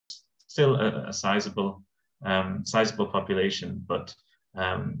still a sizable population, but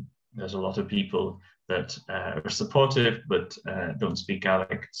there's a lot of people that are supportive but don't speak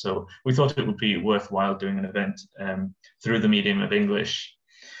Gaelic. So we thought it would be worthwhile doing an event through the medium of English.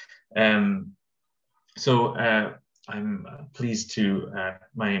 So I'm pleased to,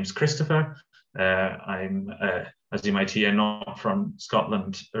 my name's Christopher. I'm, as you might hear, not from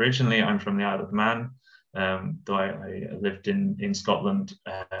Scotland originally. I'm from the Isle of Man, though I lived in Scotland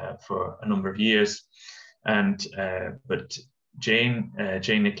for a number of years. And but Jane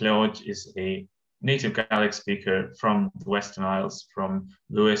Misneachd is a native Gaelic speaker from the Western Isles, from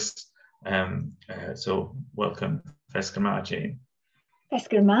Lewis. So welcome, Fescama, Jane.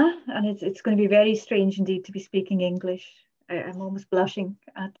 Fescama, and it's going to be very strange indeed to be speaking English. I'm almost blushing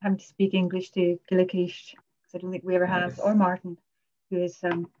at having to speak English to Gaelic, because I don't think we ever have, or Martin, who is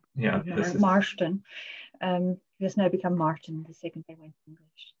Marston, who has now become Martin the second I went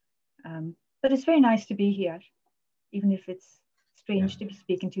English. But it's very nice to be here, even if it's strange to be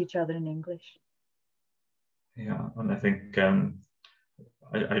speaking to each other in English. Yeah, and I think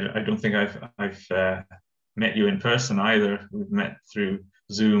I don't think I've met you in person either. We've met through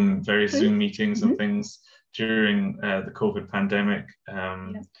Zoom, various Zoom meetings and things during the COVID pandemic.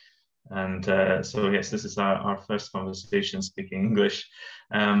 And so yes, this is our first conversation speaking English.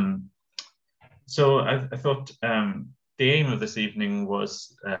 So I thought the aim of this evening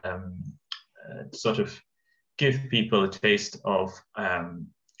was sort of give people a taste of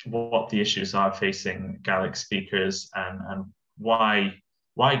what the issues are facing Gaelic speakers and why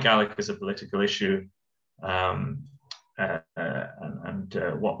Gaelic is a political issue, and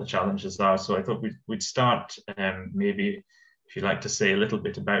what the challenges are. So I thought we'd start maybe, if you'd like to say a little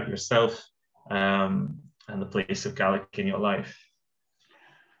bit about yourself and the place of Gaelic in your life.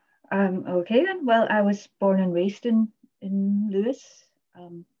 Okay then. Well, I was born and raised in Lewis.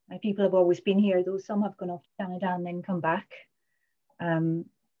 My people have always been here, though some have gone off to Canada and then come back. I'm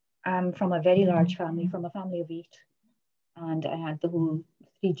from a very large family, from a family of 8, and I had the whole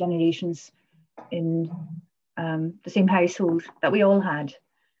 3 generations in the same household that we all had.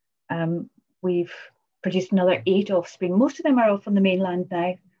 We've produced another 8 offspring. Most of them are off on the mainland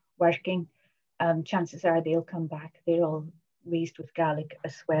now, working. Chances are they'll come back. They're all raised with Gaelic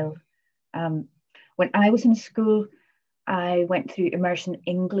as well. When I was in school, I went through immersion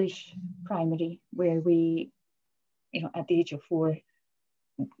English primary, where we, at the age of 4,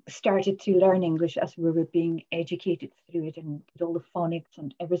 started to learn English as we were being educated through it, and did all the phonics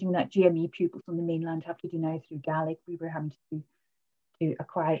and everything that GME pupils on the mainland have to do now through Gaelic. We were having to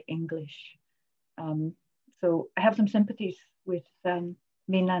acquire English. So I have some sympathies with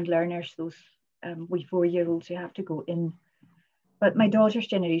mainland learners, those we 4-year-olds who have to go in. But my daughter's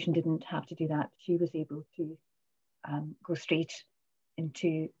generation didn't have to do that. She was able to go straight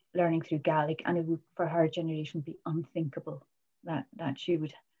into learning through Gaelic, and it would, for her generation, be unthinkable that you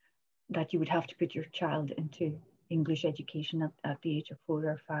would have to put your child into English education at the age of 4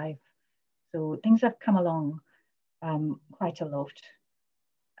 or 5. So things have come along quite a lot.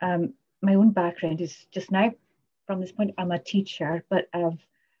 My own background is just now, from this point, I'm a teacher, but I've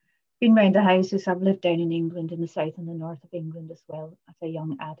been around the houses. I've lived down in England, in the south and the north of England as well, as a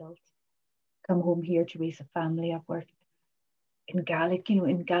young adult. Come home here to raise a family. I've worked in Gaelic,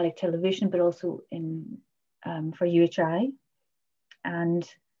 in Gaelic television, but also in for UHI. And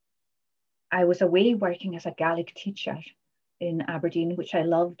I was away working as a Gaelic teacher in Aberdeen, which I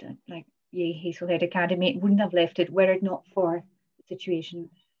loved. Like Hazelhead Academy, wouldn't have left it were it not for the situation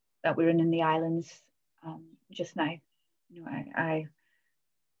that we're in the islands just now.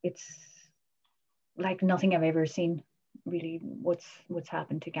 It's like nothing I've ever seen, really, what's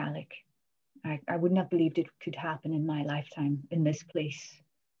happened to Gaelic. I wouldn't have believed it could happen in my lifetime in this place.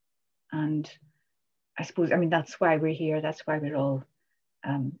 And I suppose, that's why we're here. That's why we're all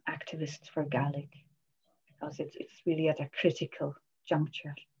activists for Gaelic, because it's really at a critical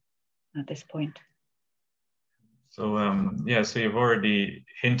juncture at this point. So so you've already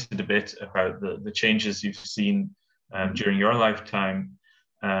hinted a bit about the changes you've seen during your lifetime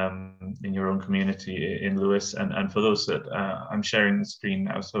in your own community in Lewis, and for those that I'm sharing the screen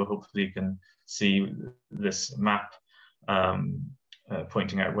now, so hopefully you can see this map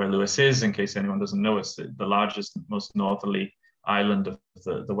pointing out where Lewis is, in case anyone doesn't know. It's the largest, most northerly island of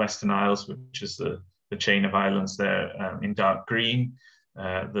the Western Isles, which is the chain of islands there in dark green,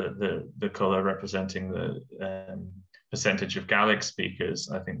 the colour representing the percentage of Gaelic speakers.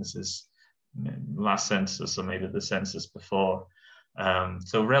 I think this is last census, or maybe the census before.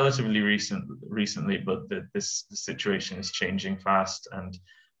 So relatively recently, but the situation is changing fast, and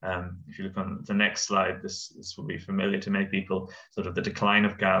If you look on the next slide, this will be familiar to many people, sort of the decline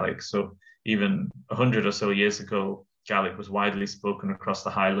of Gaelic. So even 100 or so years ago, Gaelic was widely spoken across the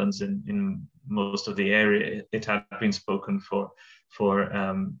Highlands in most of the area. It had been spoken for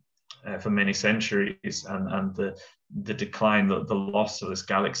many centuries, and the decline, the loss of this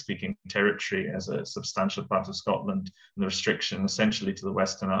Gaelic-speaking territory as a substantial part of Scotland, and the restriction essentially to the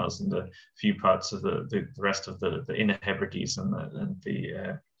Western Isles and a few parts of the rest of the Inner Hebrides and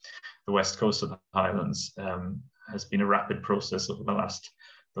the west coast of the Highlands, has been a rapid process over the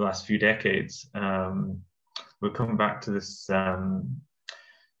last few decades. We'll come back to this, the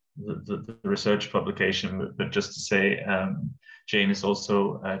research publication, but just to say, Jane's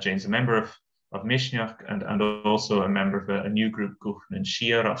a member of Misneachd, and also a member of a new group, Guchn and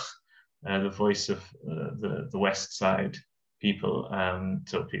Shiarach, the voice of the west side people,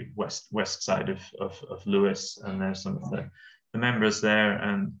 so west side of Lewis, and there's some of the members there.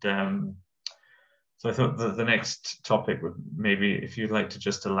 And so I thought the next topic would maybe, if you'd like to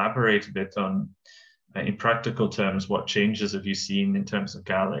just elaborate a bit on, in practical terms, what changes have you seen in terms of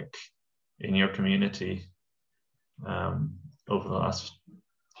Gaelic in your community over the last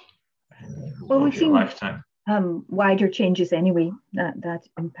we've seen lifetime? Wider changes anyway that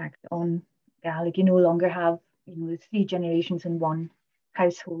impact on Gaelic. You no longer have the 3 generations in one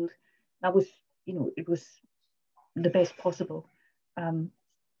household. That was it was the best possible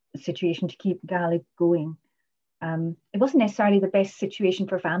situation to keep Gaelic going. It wasn't necessarily the best situation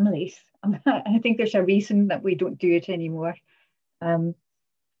for families. I think there's a reason that we don't do it anymore, and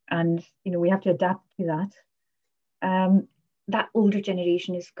we have to adapt to that. That older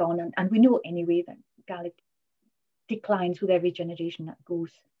generation is gone, and we know anyway that Gaelic declines with every generation that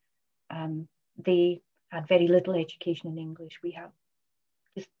goes. They had very little education in English. We have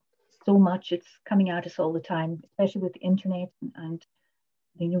just so much. It's coming at us all the time, especially with the internet and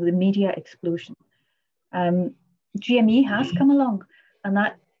the media explosion. GME has come along, and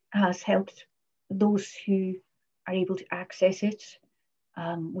that has helped those who are able to access it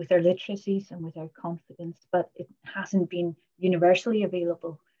with their literacies and with their confidence, but it hasn't been universally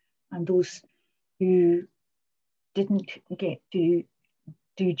available. And those who didn't get to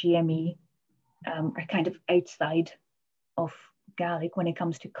do GME are kind of outside of Gaelic when it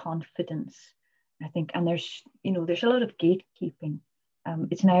comes to confidence, I think. And there's a lot of gatekeeping.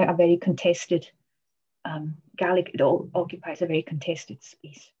 It's now a very contested, Gaelic, it all occupies a very contested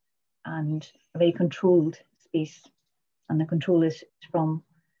space and a very controlled space, and the control is from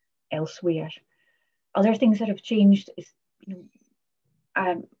elsewhere. Other things that have changed is,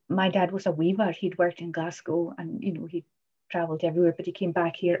 my dad was a weaver. He'd worked in Glasgow, and he travelled everywhere, but he came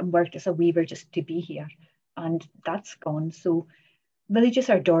back here and worked as a weaver just to be here, and that's gone. So villages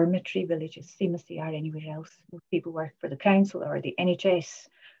are dormitory villages, same as they are anywhere else. Most people work for the council or the NHS,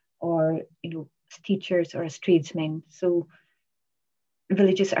 or as teachers or as tradesmen. So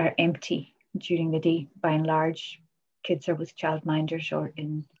villages are empty during the day by and large. Kids are with childminders or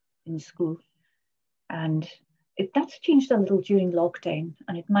in school, and that's changed a little during lockdown,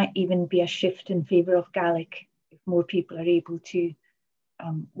 and it might even be a shift in favour of Gaelic if more people are able to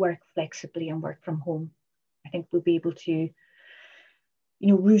work flexibly and work from home. I think we'll be able to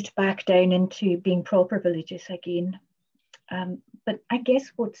root back down into being proper villages again. But I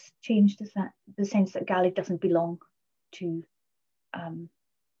guess what's changed is that the sense that Gaelic doesn't belong to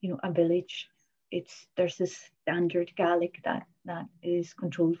a village. There's this standard Gaelic that is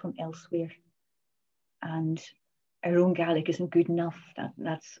controlled from elsewhere, and our own Gaelic isn't good enough.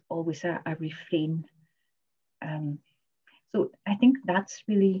 That's always a refrain. So I think that's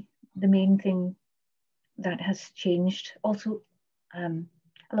really the main thing that has changed. Also, a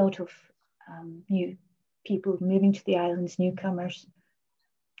lot of new people moving to the islands, newcomers,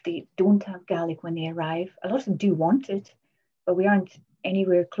 they don't have Gaelic when they arrive. A lot of them do want it, but we aren't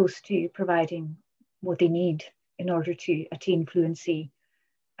anywhere close to providing what they need in order to attain fluency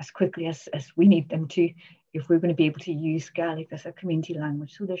as quickly as we need them to, if we're going to be able to use Gaelic as a community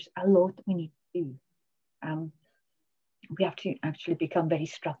language. So there's a lot that we need to do. We have to actually become very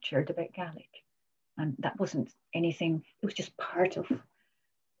structured about Gaelic. And that wasn't anything, it was just part of,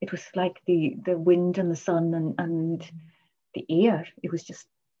 it was like the wind and the sun and the air. It was just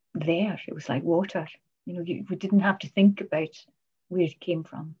there. It was like water. We didn't have to think about where it came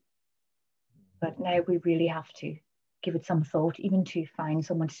from. But now we really have to give it some thought. Even to find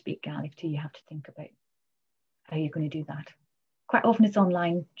someone to speak Gaelic to, you have to think about how you're going to do that. Quite often it's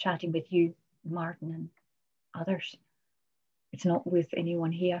online, chatting with you, Martin, and others. It's not with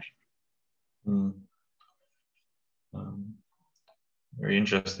anyone here. Very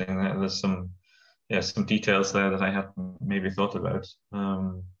interesting. There's some yeah, some details there that I hadn't maybe thought about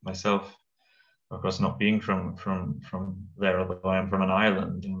myself. Of course, not being from there, although I am from an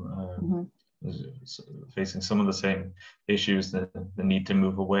island, facing some of the same issues, the need to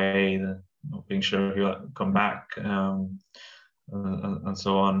move away, the not being sure if you'll come back, and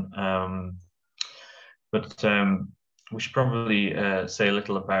so on. But we should probably say a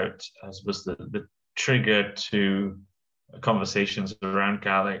little about, I suppose, the trigger to conversations around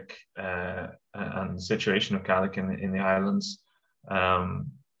Gaelic and the situation of Gaelic in the islands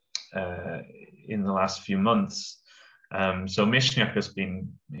in the last few months. So Misneachd has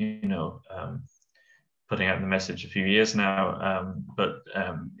been, putting out the message a few years now, but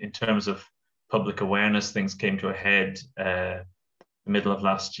in terms of public awareness, things came to a head the middle of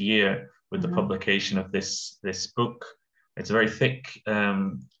last year with the publication of this book. It's a very thick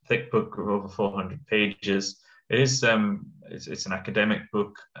book of over 400 pages. It is it's an academic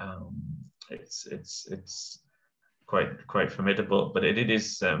book. It's quite formidable, but it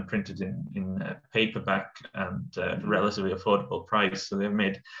is printed in paperback and relatively affordable price. So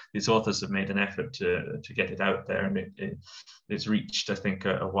these authors have made an effort to get it out there, and it's reached, I think,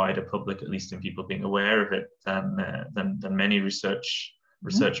 a wider public, at least in people being aware of it, than many research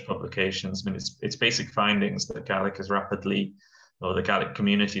publications. I mean, its basic findings that Gaelic is rapidly, or the Gaelic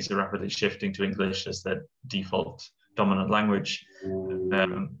communities are rapidly shifting to English as their default dominant language.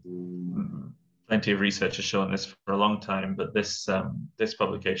 Plenty of research has shown this for a long time, but this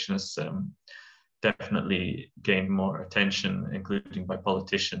publication has definitely gained more attention, including by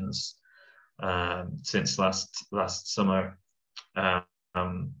politicians, since last summer.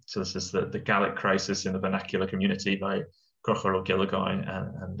 So this is the Gaelic crisis in the vernacular community by Crochar Gilligoyne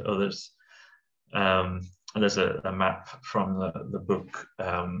and others. And there's a map from the book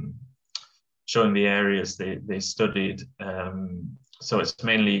showing the areas they studied. So it's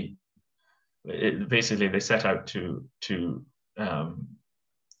mainly, basically they set out to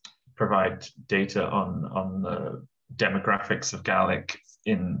provide data on the demographics of Gaelic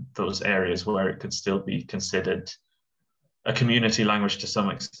in those areas where it could still be considered a community language to some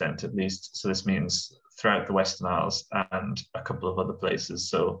extent, at least. So this means throughout the Western Isles and a couple of other places.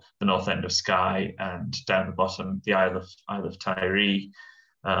 So the north end of Skye and down the bottom, the Isle of Tiree.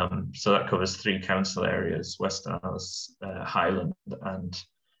 So that covers 3 council areas: Western Isles, Highland, and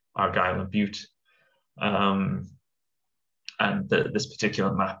Argyll and Bute. And this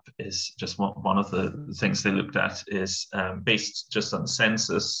particular map is just one of the things they looked at, is based just on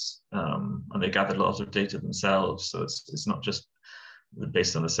census, and they gathered a lot of data themselves. So it's not just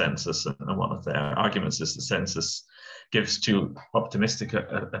based on the census, and one of their arguments is the census gives too optimistic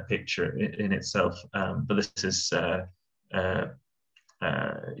a picture in itself. But this is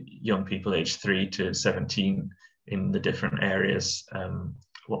young people aged 3 to 17 in the different areas.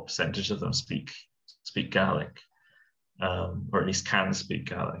 What percentage of them speak Gaelic, or at least can speak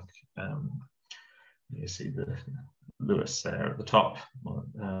Gaelic? You see the Lewis there at the top.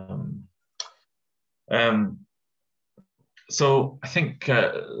 So I think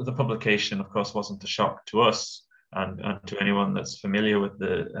the publication, of course, wasn't a shock to us and to anyone that's familiar with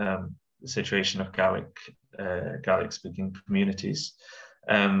the situation of Gaelic-speaking communities.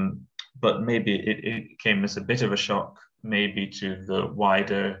 But maybe it came as a bit of a shock, maybe to the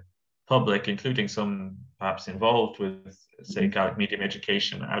wider public, including some perhaps involved with, say, Gaelic medium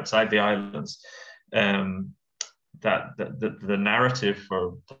education outside the islands, that the narrative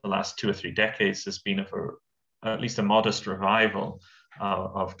for the last 2 or 3 decades has been of at least a modest revival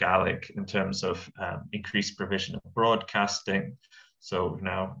of Gaelic in terms of increased provision of broadcasting. So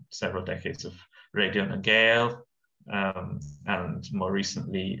now several decades of Radio na Gael, and more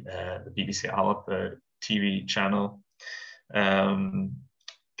recently the BBC Alp TV channel.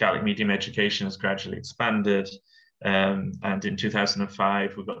 Gaelic medium education has gradually expanded, and in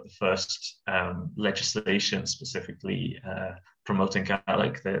 2005 we got the first legislation specifically promoting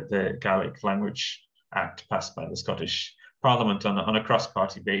Gaelic, the Gaelic Language Act, passed by the Scottish Parliament on a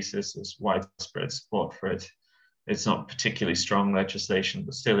cross-party basis. There's widespread support for it. It's not particularly strong legislation,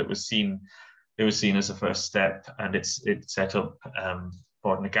 but still it was seen as a first step, and it set up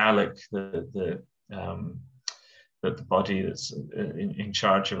Bord na Gaelic, the body that's in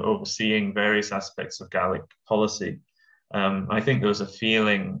charge of overseeing various aspects of Gaelic policy. I think there was a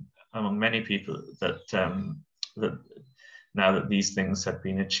feeling among many people that that now that these things had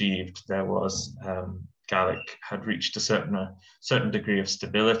been achieved, there was Gaelic had reached a certain degree of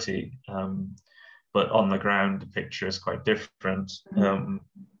stability, but on the ground the picture is quite different.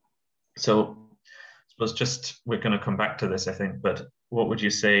 So I suppose we're going to come back to this, I think, but what would you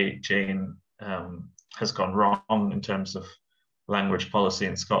say, Jane, has gone wrong in terms of language policy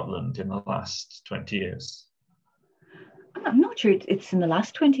in Scotland in the last 20 years? I'm not sure it's in the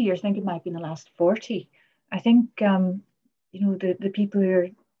last 20 years. I think it might be in the last 40. I think, the people who are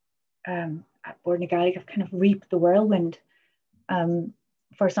at Born Gaelic have kind of reaped the whirlwind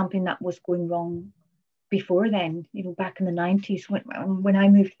for something that was going wrong before then. Back in the 90s, when I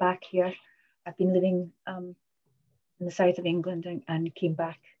moved back here, I've been living in the south of England and came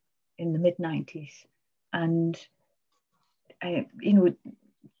back in the mid-90s. And,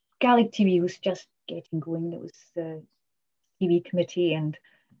 Gaelic TV was just getting going. There was the TV committee, and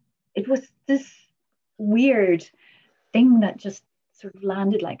it was this weird thing that just sort of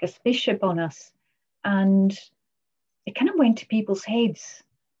landed like a spaceship on us, and it kind of went to people's heads,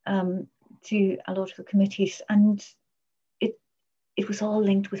 to a lot of the committees, and it was all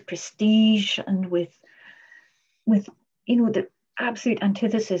linked with prestige and with the absolute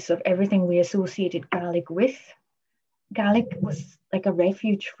antithesis of everything we associated Gaelic with. Gaelic was like a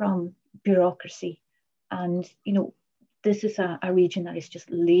refuge from bureaucracy, and this is a region that is just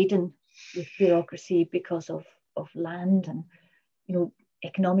laden with bureaucracy because of land and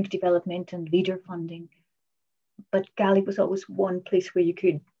economic development and leader funding. But Gaelic was always one place where you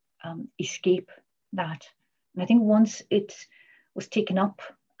could escape that. And I think once it was taken up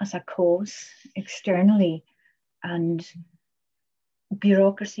as a cause externally and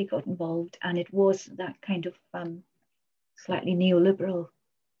bureaucracy got involved, and it was that kind of slightly neoliberal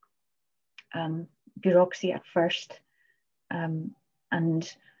bureaucracy at first,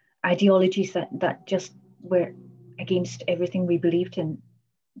 and ideologies that just were against everything we believed in.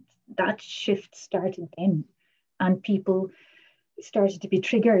 That shift started then, and people started to be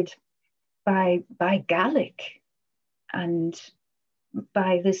triggered by Gaelic and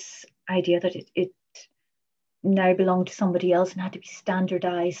by this idea that it now belonged to somebody else and had to be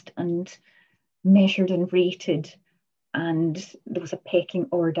standardized and measured and rated, and there was a pecking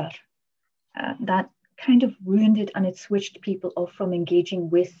order. That kind of ruined it, and it switched people off from engaging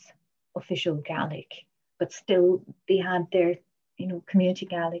with official Gaelic, but still they had their community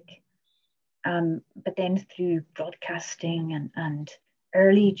Gaelic. But then through broadcasting and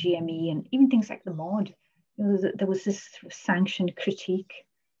early GME and even things like the Mod, there was this sort of sanctioned critique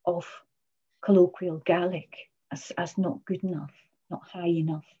of colloquial Gaelic as not good enough, not high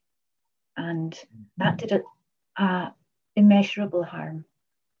enough. And that did immeasurable harm.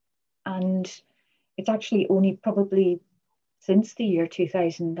 And it's actually only probably since the year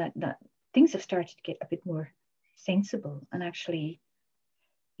 2000 that things have started to get a bit more sensible, and actually,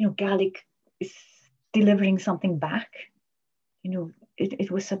 Gaelic is delivering something back.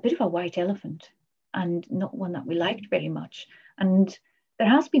 It was a bit of a white elephant and not one that we liked very much. And there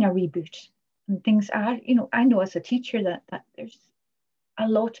has been a reboot, and things are, I know as a teacher that there's a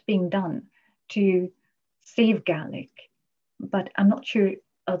lot being done to save Gaelic, but I'm not sure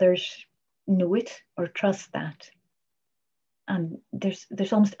others know it or trust that. And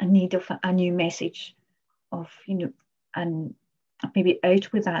there's almost a need of a new message of, and maybe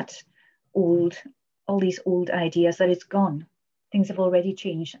out with that all these old ideas that it's gone. Things have already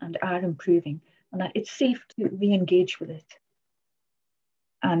changed and are improving, and that it's safe to re-engage with it.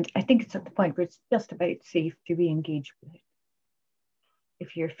 And I think it's at the point where it's just about safe to re-engage with it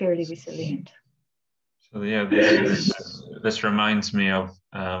if you're fairly resilient. So yeah, this reminds me of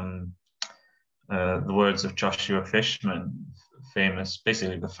the words of Joshua Fishman,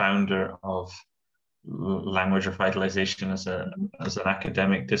 basically the founder of language revitalization as an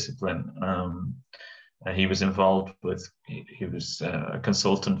academic discipline. He was involved with, he was a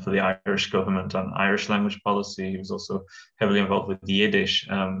consultant for the Irish government on Irish language policy. He was also heavily involved with Yiddish.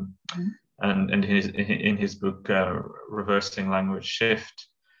 And in his book, Reversing Language Shift,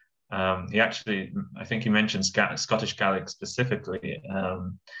 he actually, I think he mentions Scottish Gaelic specifically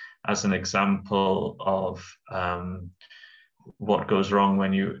as an example of what goes wrong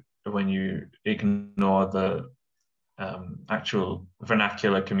when you ignore the actual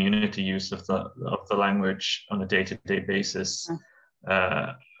vernacular community use of the language on a day-to-day basis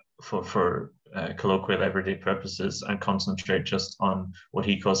for colloquial everyday purposes, and concentrate just on what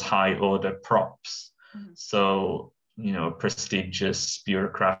he calls high order props. So, prestigious,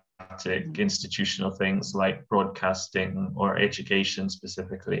 bureaucratic, institutional things like broadcasting or education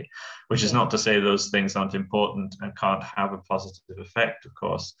specifically, which is not to say those things aren't important and can't have a positive effect, of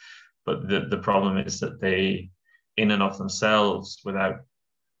course, but the problem is that they, in and of themselves, without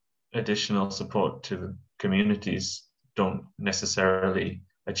additional support to the communities, don't necessarily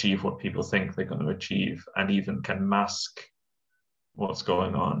achieve what people think they're going to achieve, and even can mask what's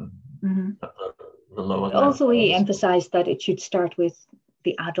going on at the lower level. Also, he emphasized that it should start with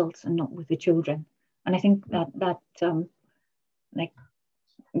the adults and not with the children. And I think that like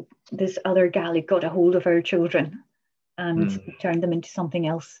this other Gaelic got a hold of our children and turned them into something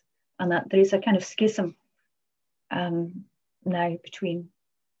else, and that there is a kind of schism now between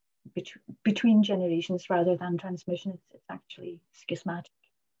generations rather than transmission. It's actually schismatic.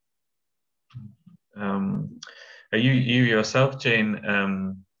 You yourself,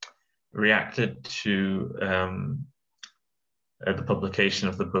 Jane, reacted to the publication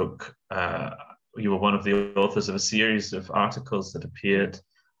of the book. You were one of the authors of a series of articles that appeared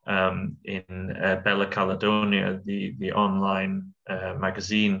in Bella Caledonia, the online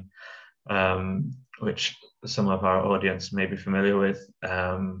magazine, which some of our audience may be familiar with.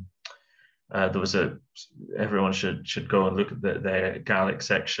 There was everyone should go and look at the Gaelic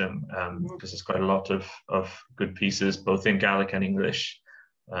section, because there's quite a lot of good pieces, both in Gaelic and English.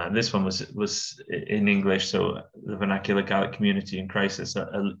 This one was in English, so the vernacular Gaelic community in crisis, a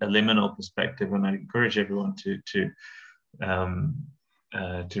liminal perspective, and I encourage everyone to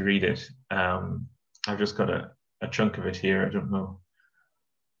read it. I've just got a chunk of it here. I don't know.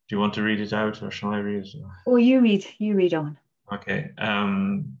 Do you want to read it out, or shall I read it? Oh, you read on. Okay.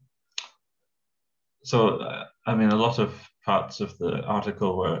 So, I mean, a lot of parts of the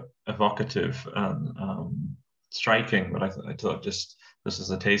article were evocative and striking, but I thought just this is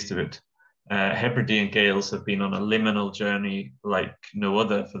a taste of it. Hebridean Gaels have been on a liminal journey like no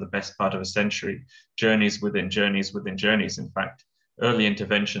other for the best part of a century. Journeys within journeys within journeys, in fact. Early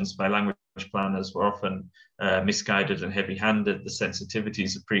interventions by language planners were often misguided and heavy-handed. The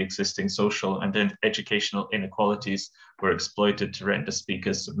sensitivities of pre-existing social and educational inequalities were exploited to render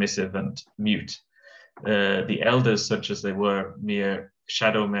speakers submissive and mute. The elders, such as they were, mere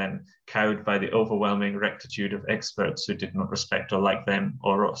shadow men, cowed by the overwhelming rectitude of experts who did not respect or like them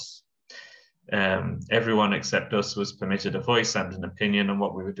or us. Everyone except us was permitted a voice and an opinion on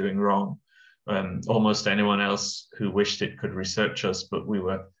what we were doing wrong. Almost anyone else who wished it could research us, but we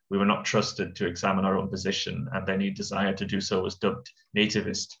were not trusted to examine our own position, and any desire to do so was dubbed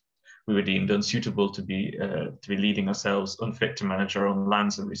nativist. We were deemed unsuitable to be leading ourselves, unfit to manage our own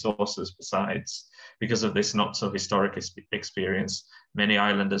lands and resources. Besides, because of this not so historic experience, many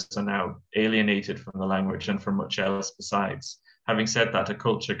islanders are now alienated from the language and from much else besides. Having said that, a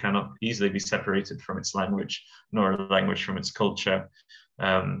culture cannot easily be separated from its language, nor a language from its culture.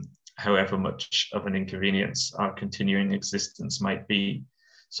 However much of an inconvenience our continuing existence might be,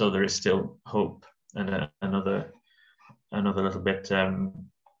 so there is still hope. And another little bit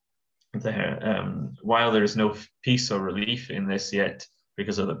there. While there is no peace or relief in this yet,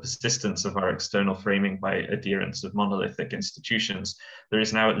 because of the persistence of our external framing by adherents of monolithic institutions, there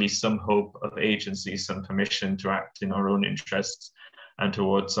is now at least some hope of agency, some permission to act in our own interests and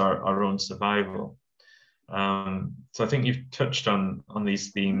towards our own survival. So I think you've touched on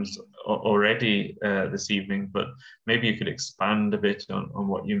these themes already this evening, but maybe you could expand a bit on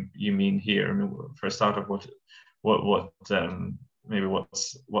what you mean here. I mean, for a start of maybe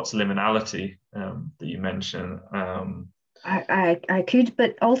what's liminality that you mentioned. I could,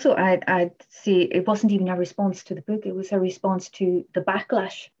 but also I'd say it wasn't even a response to the book. It was a response to the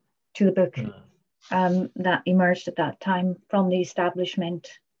backlash to the book that emerged at that time from the establishment.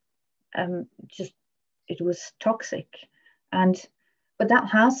 It was toxic, but that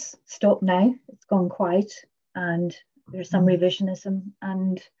has stopped now. It's gone quiet, and there's some revisionism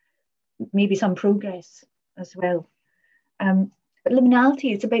and maybe some progress as well. But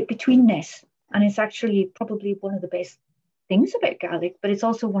liminality is about betweenness, and it's actually probably one of the best things about Gaelic, but it's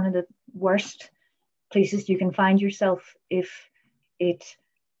also one of the worst places you can find yourself if it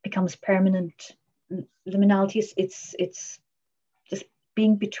becomes permanent. Liminality is it's just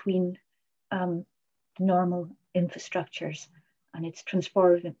being between normal infrastructures, and it's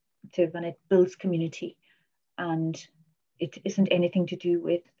transformative and it builds community, and it isn't anything to do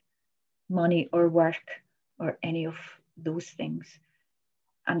with money or work or any of those things.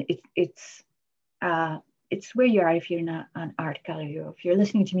 And it's where you are if you're in an art gallery, or if you're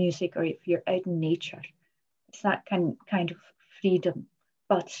listening to music, or if you're out in nature. It's that kind of freedom,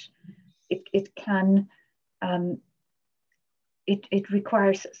 but it can it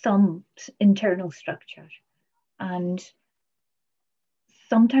requires some internal structure, and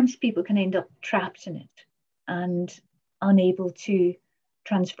sometimes people can end up trapped in it and unable to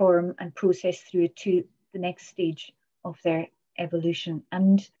transform and process through it to the next stage of their evolution.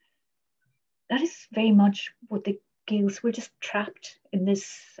 And that is very much what the Gaels were, just trapped in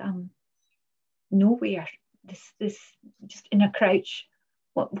this nowhere, this just in a crouch,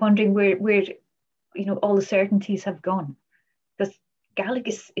 wondering where all the certainties have gone. Because Gaelic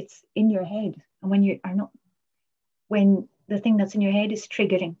it's in your head, and when the thing that's in your head is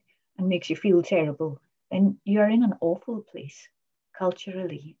triggering and makes you feel terrible, then you are in an awful place.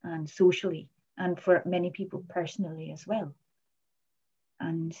 culturally and socially, and for many people personally as well.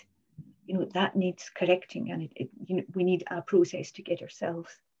 And that needs correcting, and we need a process to get ourselves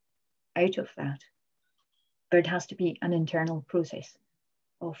out of that. But it has to be an internal process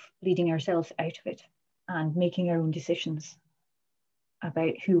of leading ourselves out of it and making our own decisions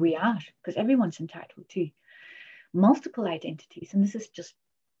about who we are, because everyone's entitled to multiple identities, and this is just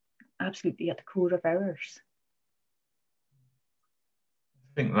absolutely at the core of ours.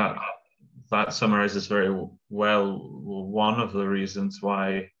 I think that summarizes very well one of the reasons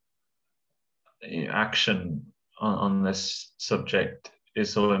why action on this subject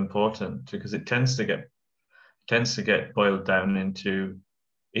is so important, because it tends to get boiled down into,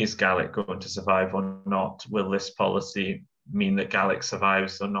 is Gaelic going to survive or not? Will this policy mean that Gaelic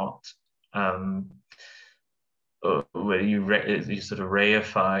survives or not? Where you sort of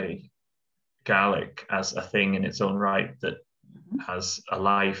reify Gaelic as a thing in its own right that has a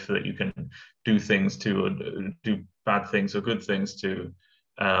life that you can do things to, or do bad things or good things to.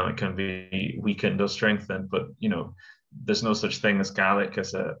 It can be weakened or strengthened, but there's no such thing as Gaelic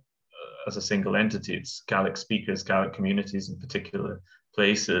as a single entity. It's Gaelic speakers, Gaelic communities in particular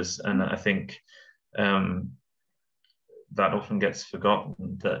places, and I think that often gets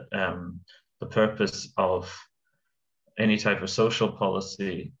forgotten, that the purpose of any type of social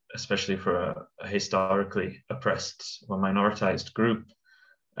policy, especially for a historically oppressed or minoritized group,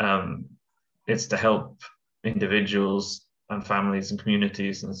 it's to help individuals and families and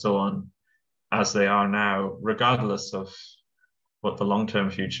communities and so on as they are now, regardless of what the long-term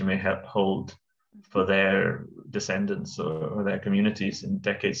future may hold for their descendants or their communities in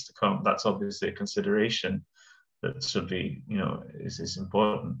decades to come. That's obviously a consideration that should be, is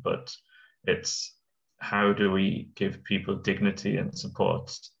important, but it's how do we give people dignity and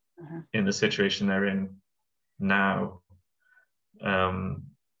support in the situation they're in now?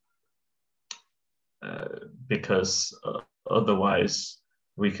 Because otherwise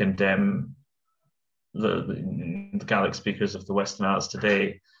we condemn the Gaelic speakers of the Western Isles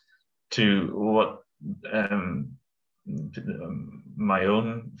today to what my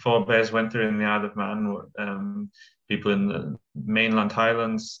own forebears went through in the Isle of Man. People in the mainland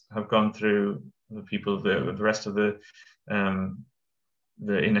Highlands have gone through. The people, the rest of the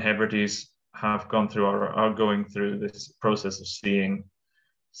Inner Hebrides have gone through or are going through this process of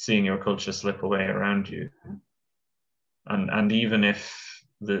seeing your culture slip away around you. And even if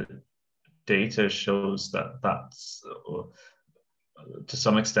the data shows that that's, to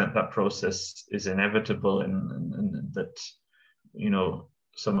some extent, that process is inevitable, and that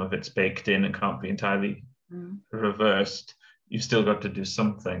some of it's baked in and can't be entirely reversed, you've still got to do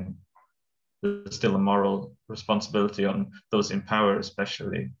something. There's still a moral responsibility on those in power,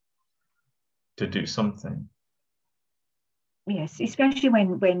 especially, to do something. Yes, especially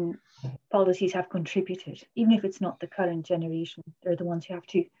when policies have contributed, even if it's not the current generation, they're the ones who have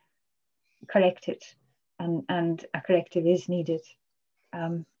to correct it, and a corrective is needed.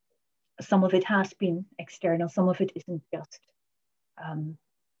 Some of it has been external, some of it isn't just,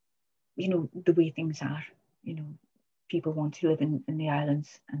 the way things are. People want to live in the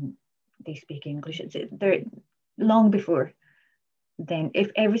islands and they speak English. They're long before then, if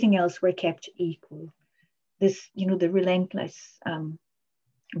everything else were kept equal, this, the relentless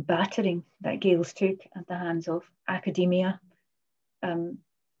battering that Gaels took at the hands of academia,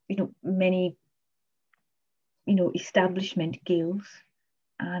 many, establishment Gaels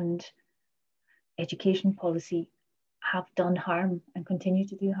and education policy have done harm and continue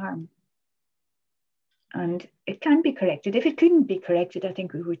to do harm. And it can be corrected. If it couldn't be corrected, I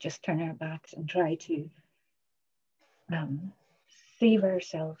think we would just turn our backs and try to save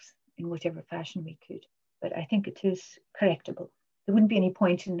ourselves in whatever fashion we could. But I think it is correctable. There wouldn't be any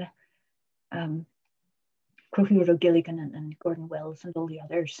point in Crowther O'Gilligan and Gordon Wells and all the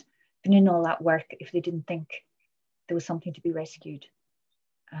others putting in all that work if they didn't think there was something to be rescued.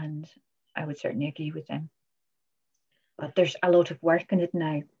 And I would certainly agree with them. But there's a lot of work in it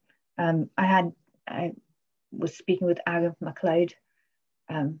now. I was speaking with Agav MacLeod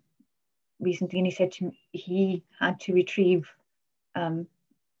recently, and he said to me he had to retrieve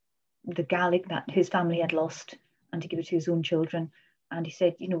the Gaelic that his family had lost and to give it to his own children. And he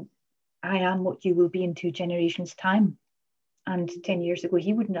said, I am what you will be in 2 generations' time. And 10 years ago,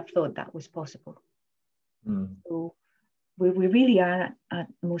 he wouldn't have thought that was possible. So we really are at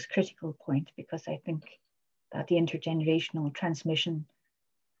the most critical point, because I think that the intergenerational transmission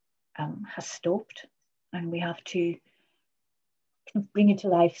has stopped, and we have to bring it to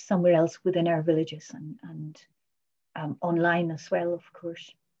life somewhere else within our villages and online as well, of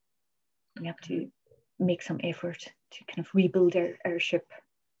course. We have to make some effort to kind of rebuild our ship.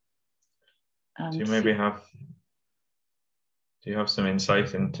 Do you maybe have some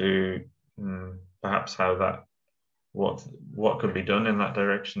insight into perhaps how that what could be done in that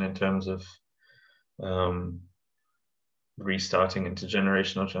direction in terms of restarting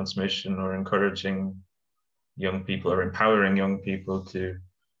intergenerational transmission, or encouraging young people or empowering young people to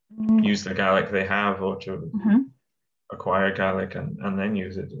use the Gaelic they have, or to acquire Gaelic and then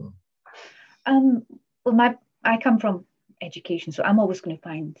use it? Well, I come from education, so I'm always going to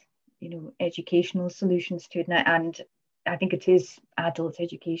find, educational solutions to it. And I think it is adult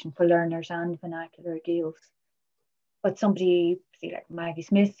education for learners and vernacular Gaels. But somebody, say like Maggie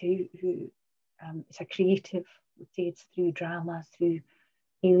Smith, who is a creative, would say it's through drama, through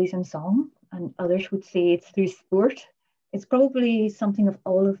Gaelies and song, and others would say it's through sport. It's probably something of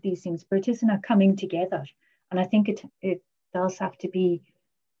all of these things, but it isn't a coming together. And I think it does have to be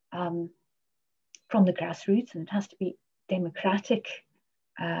from the grassroots, and it has to be democratic.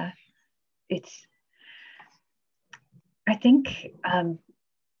 I think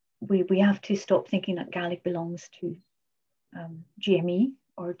we have to stop thinking that Gaelic belongs to GME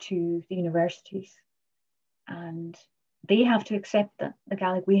or to the universities, and they have to accept that the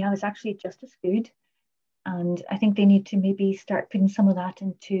Gaelic we have is actually just as good. And I think they need to maybe start putting some of that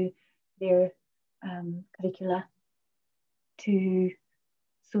into their curricula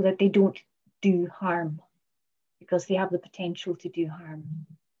so that they don't do harm, because they have the potential to do harm.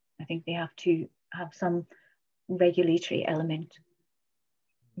 I think they have to have some regulatory element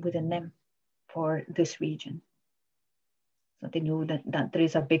within them for this region, so they know that there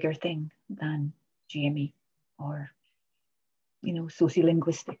is a bigger thing than GME or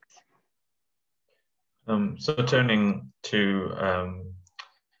sociolinguistics. So turning to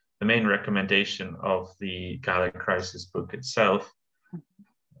the main recommendation of the Gaelic Crisis book itself,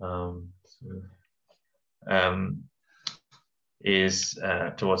 is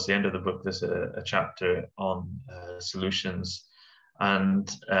towards the end of the book, there's a chapter on solutions,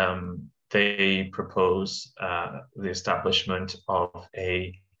 and they propose the establishment of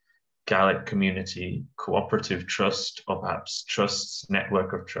a Gaelic community cooperative trust, or perhaps trusts,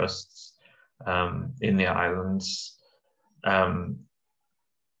 network of trusts in the islands,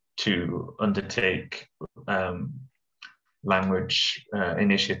 to undertake language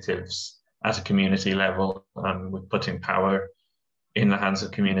initiatives at a community level, with putting power in the hands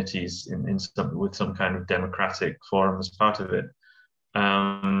of communities with some kind of democratic forum as part of it.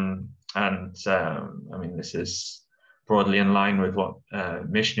 I mean, this is broadly in line with what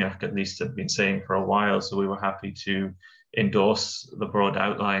Misneachd at least had been saying for a while, so we were happy to endorse the broad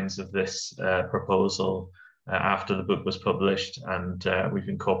outlines of this proposal after the book was published, and we've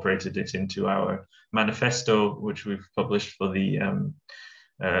incorporated it into our manifesto, which we've published for the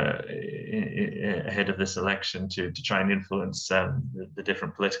ahead of this election to try and influence the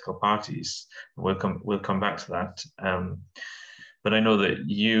different political parties. We'll come back to that. But I know that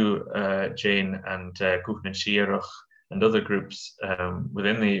you, Jane, and Cúchnainn Siarach and other groups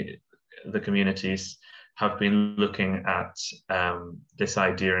within the communities have been looking at this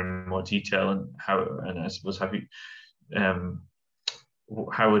idea in more detail, and I suppose how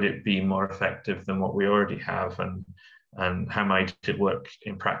would it be more effective than what we already have, and how might it work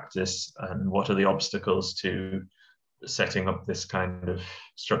in practice, and what are the obstacles to setting up this kind of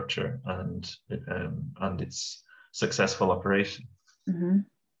structure and its successful operation? Mm-hmm.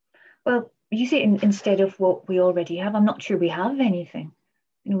 Well, you say instead of what we already have, I'm not sure we have anything.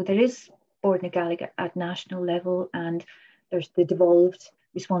 There is Bord Gaelic at national level, and there's the devolved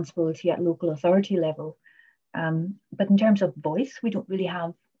responsibility at local authority level. But in terms of voice, we don't really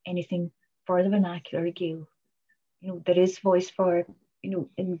have anything for the vernacular Gael. There is voice for,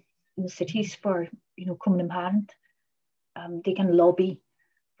 in the cities for, Cummin Parent. They can lobby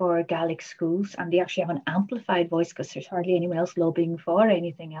for Gaelic schools, and they actually have an amplified voice because there's hardly anyone else lobbying for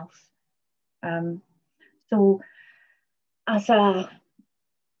anything else. So as a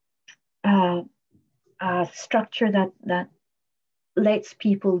structure that lets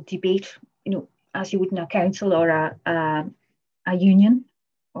people debate, as you would in a council or a union,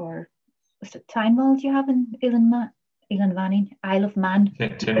 or what's the Tynwald you have in Isle of Man?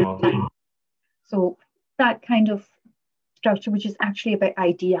 So that kind of structure, which is actually about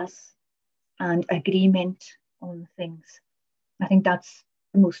ideas and agreement on things. I think that's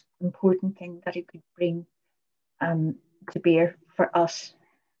the most important thing that it could bring to bear for us,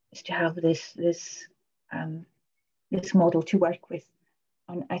 is to have this model to work with.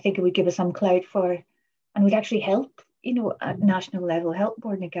 And I think it would give us some clout and would actually help, at national level, help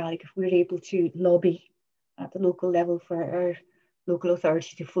Bord Gaelic if we were able to lobby at the local level for our local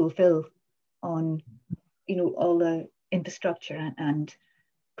authority to fulfil on all the infrastructure and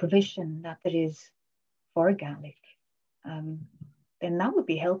provision that there is for Gaelic, then that would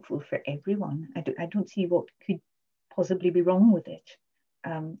be helpful for everyone. I don't see what could possibly be wrong with it,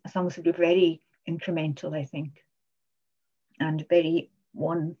 as long as it would be very incremental, I think, and very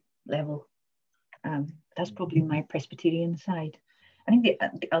one level. That's probably my Presbyterian side. I think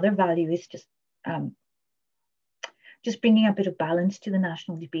the other value is just bringing a bit of balance to the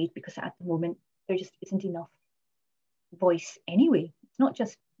national debate, because at the moment there just isn't enough voice anyway. It's not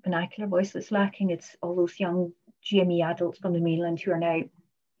just vernacular voice that's lacking, it's all those young GME adults from the mainland who are now,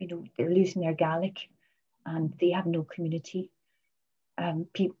 they're losing their Gaelic and they have no community.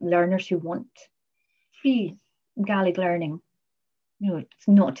 Learners who want free Gaelic learning, it's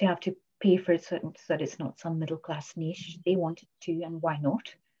not to have to pay for it so that it's not some middle class niche. They want it to, and why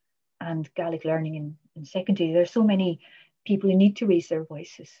not? And Gaelic learning in secondary, there's so many people who need to raise their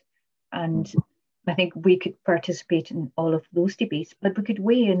voices. And I think we could participate in all of those debates, but we could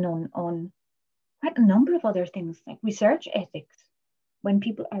weigh in on quite a number of other things, like research ethics. When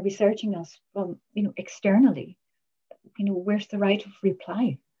people are researching us from, externally, where's the right of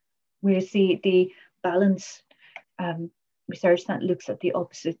reply? Where's the balance research that looks at the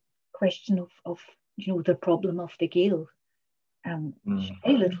opposite question of the problem of the Gael?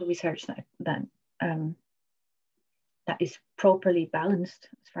 Very little research that is properly balanced,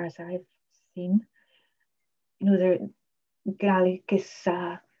 as far as I've seen. Gaelic is,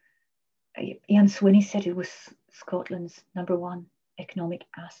 Ian Swinney said it was Scotland's #1 economic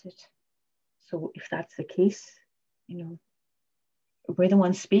asset. So if that's the case, we're the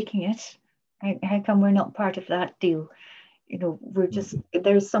ones speaking it. How come we're not part of that deal? We're just,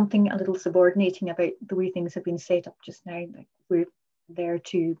 there's something a little subordinating about the way things have been set up just now. Like, we're there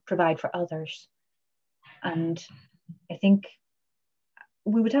to provide for others. And I think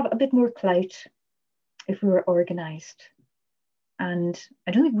we would have a bit more clout if we were organised. And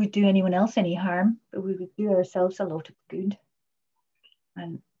I don't think we'd do anyone else any harm, but we would do ourselves a lot of good.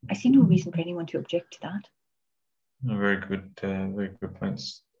 And I see no reason for anyone to object to that. Very good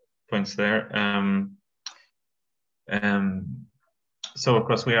points there. So of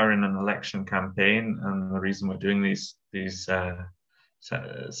course we are in an election campaign, and the reason we're doing these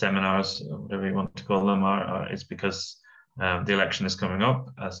seminars, or whatever you want to call them, is because the election is coming up,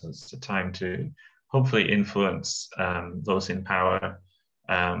 as it's a time to hopefully influence those in power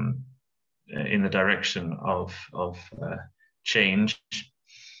in the direction of change.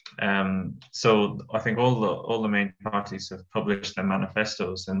 So I think all the main parties have published their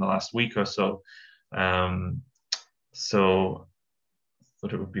manifestos in the last week or so. So I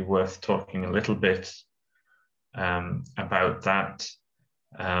thought it would be worth talking a little bit about that.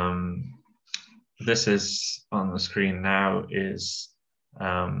 This is on the screen now, is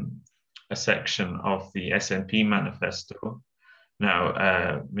a section of the SNP manifesto.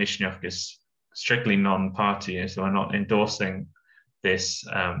 Now, Misneachd is strictly non-party, so we're not endorsing this,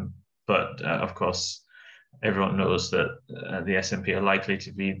 but of course, everyone knows that the SNP are likely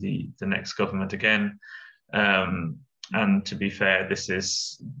to be the next government again. And to be fair,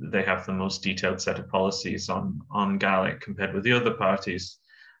 they have the most detailed set of policies on Gaelic compared with the other parties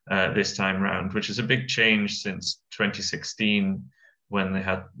this time round, which is a big change since 2016, when they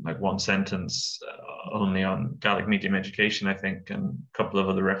had like one sentence only on Gaelic medium education, I think, and a couple of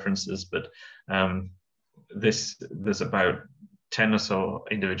other references. But there's about 10 or so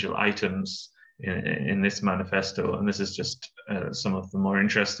individual items in this manifesto, and this is just some of the more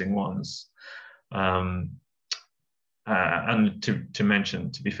interesting ones. And to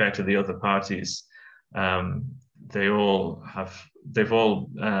mention, to be fair to the other parties, they've all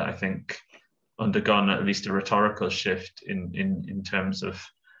I think undergone at least a rhetorical shift in terms of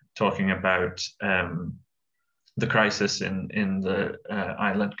talking about the crisis in the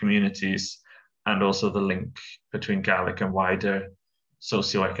island communities, and also the link between Gaelic and wider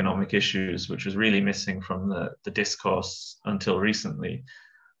socioeconomic issues, which was really missing from the discourse until recently.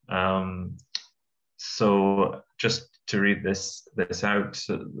 So just to read this out,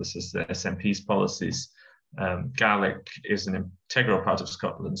 so this is the SNP's policies. Gaelic is an integral part of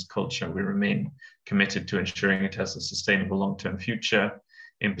Scotland's culture. We remain committed to ensuring it has a sustainable long-term future.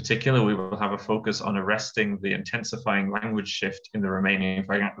 In particular, we will have a focus on arresting the intensifying language shift in the remaining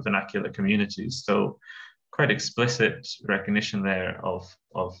vernacular communities. So quite explicit recognition there of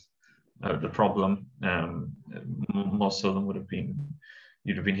the problem, more so than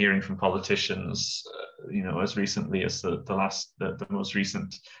you'd have been hearing from politicians, as recently as the most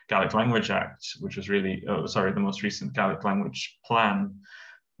recent Gaelic Language Act, which was really, the most recent Gaelic Language Plan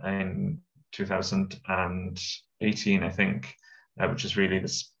in 2018, I think, which is really the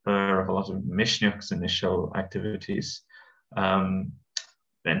spur of a lot of Misneachd's initial activities. And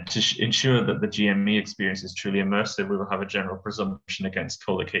to ensure that the GME experience is truly immersive, we will have a general presumption against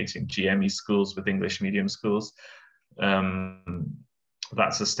co-locating GME schools with English medium schools.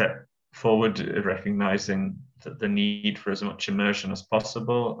 That's a step forward, recognizing the need for as much immersion as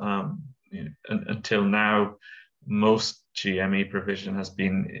possible. Until now, most GME provision has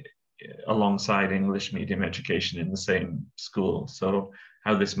been alongside English medium education in the same school. So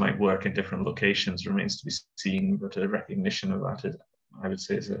how this might work in different locations remains to be seen, but a recognition of that, I would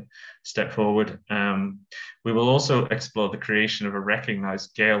say, is a step forward. We will also explore the creation of a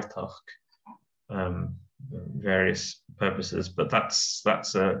recognized Gaeltacht, various purposes, but that's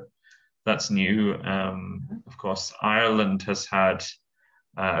new. Of course, Ireland has had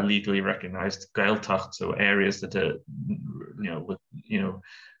a legally recognized Gaeltacht, so areas that are,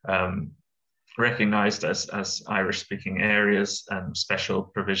 recognized as Irish-speaking areas, and special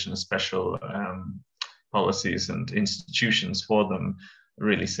provision, special policies and institutions for them,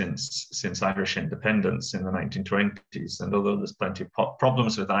 really since Irish independence in the 1920s. And although there's plenty of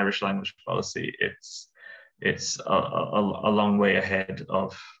problems with Irish language policy, it's a long way ahead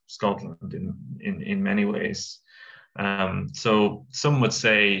of Scotland in many ways. So some would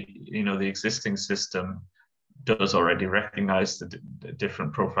say, the existing system does already recognize the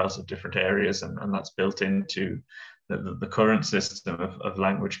different profiles of different areas, and that's built into the current system of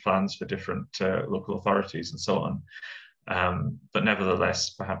language plans for different local authorities and so on. But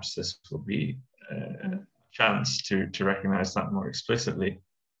nevertheless, perhaps this will be a chance to recognize that more explicitly.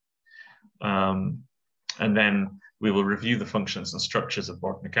 And then we will review the functions and structures of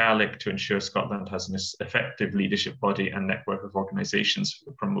Bord na Gaelic to ensure Scotland has an effective leadership body and network of organisations for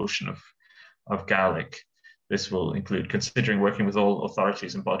the promotion of Gaelic. This will include considering working with all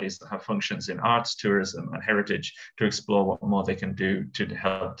authorities and bodies that have functions in arts, tourism, and heritage to explore what more they can do to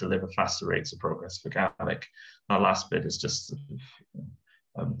help deliver faster rates of progress for Gaelic. That last bit is just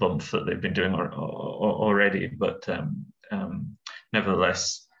a bump that they've been doing already, but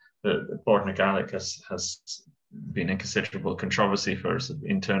nevertheless, the Bord na Gaelic has been in considerable controversy for sort of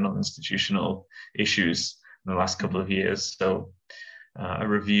internal institutional issues in the last couple of years. So a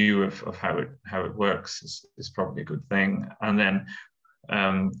review of how it works is probably a good thing. And then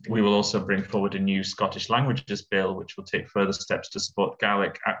we will also bring forward a new Scottish languages bill, which will take further steps to support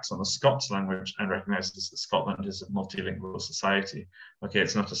Gaelic, acts on the Scots language, and recognises that Scotland is a multilingual society. Okay,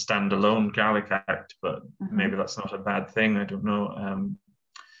 it's not a standalone Gaelic Act, but maybe that's not a bad thing. I don't know.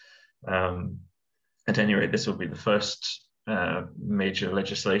 At any rate, this will be the first major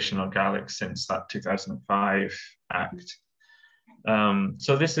legislation on Gaelic since that 2005 Act.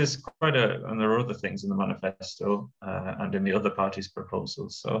 So this is quite and there are other things in the manifesto and in the other parties'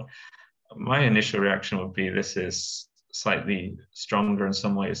 proposals. So my initial reaction would be this is slightly stronger in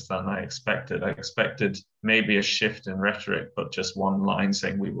some ways than I expected. I expected maybe a shift in rhetoric, but just one line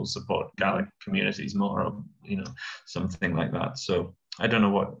saying we will support Gaelic communities more, or something like that. So I don't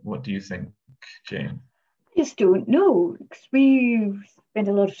know, what do you think, Jane? I just don't know, because we spent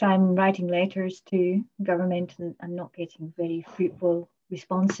a lot of time writing letters to government and not getting very fruitful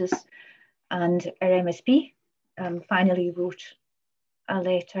responses. And our MSP finally wrote a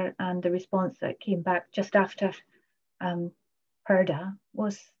letter, and the response that came back just after Perda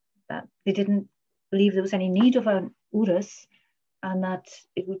was that they didn't believe there was any need of an URUS, and that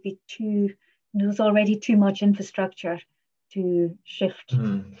it would be there was already too much infrastructure to shift.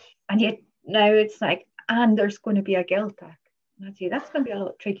 And yet now it's like, and there's going to be a Gaeltacht. And I'd say that's going to be a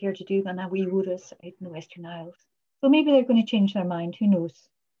lot trickier to do than a wee URUS out in the Western Isles. So maybe they're going to change their mind, who knows?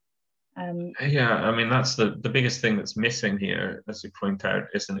 Yeah, I mean, that's the biggest thing that's missing here, as you point out,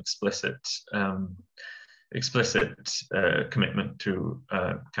 is an explicit commitment to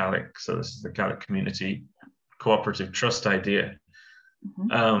Gaelic. So this is the Gaelic community cooperative trust idea.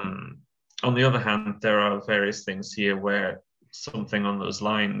 On the other hand, there are various things here where something on those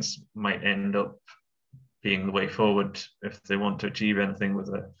lines might end up being the way forward if they want to achieve anything with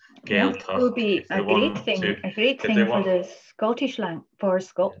a Gaeltacht. It would be a great thing for the Scottish for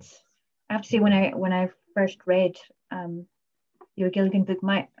Scots. I have to say, when I first read your Gilligan book,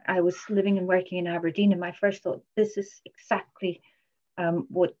 I was living and working in Aberdeen, and my first thought, this is exactly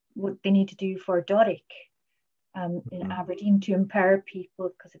what they need to do for Doric in Aberdeen, to empower people,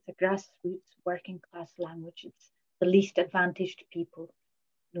 because it's a grassroots working class language. It's the least advantaged people.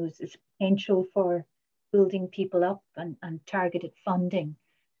 There's potential for building people up and targeted funding.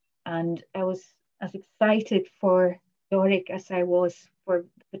 And I was as excited for Doric as I was for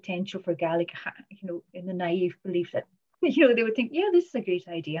the potential for Gaelic, in the naive belief that, they would think, yeah, this is a great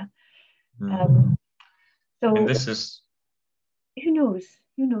idea. So and this is, who knows?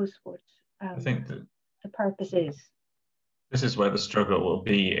 Who knows what I think that the purpose is? this is where the struggle will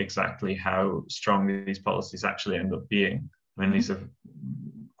be, exactly how strong these policies actually end up being. I mean, these are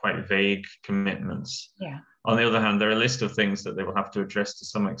quite vague commitments. Yeah. On the other hand, there are a list of things that they will have to address to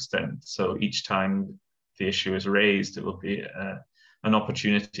some extent. So each time the issue is raised, it will be an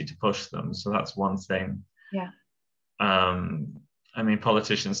opportunity to push them. So that's one thing. Yeah. I mean,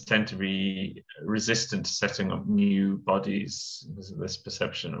 politicians tend to be resistant to setting up new bodies. There's this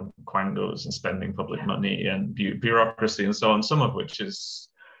perception of quangos and spending public money and bureaucracy and so on, some of which is,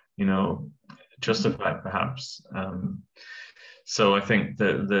 you know, justified perhaps. So I think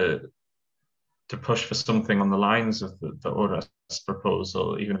to push for something on the lines of the Oras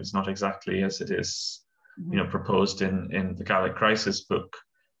proposal, even if it's not exactly as it is, you know, proposed in the Gaelic crisis book,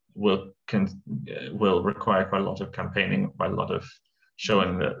 will require quite a lot of campaigning, quite a lot of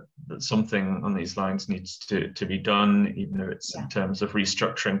showing that something on these lines needs to be done, even if it's in terms of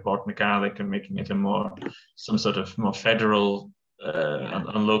restructuring Port Gaelic and making it some sort of more federal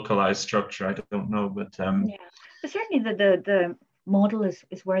and localized structure. I don't know, but but certainly the model is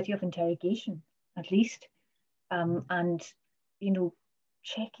worthy of interrogation, at least, and you know,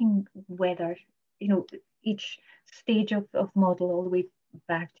 checking whether, you know, each stage of model all the way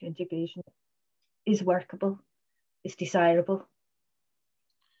back to integration is workable, is desirable.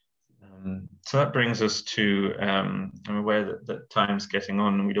 So that brings us to, I'm aware that time's getting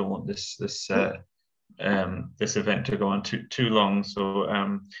on and we don't want this event to go on too long.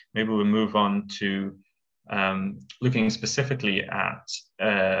 So maybe we'll move on to looking specifically at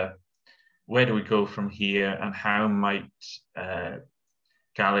where do we go from here, and how might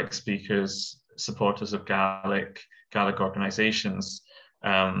Gaelic speakers, supporters of Gaelic organisations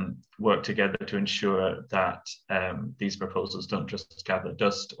work together to ensure that these proposals don't just gather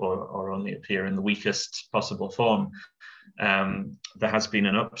dust or only appear in the weakest possible form. There has been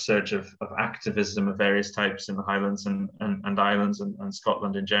an upsurge of activism of various types in the Highlands and Islands and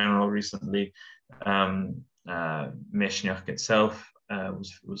Scotland in general recently. Misneachd itself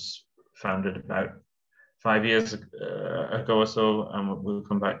was founded about 5 years ago or so, and we'll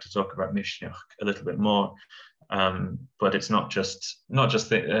come back to talk about Misneachd a little bit more. But it's not just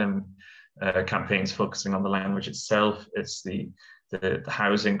the campaigns focusing on the language itself. It's the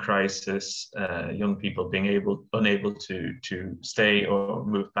housing crisis, young people being unable to stay or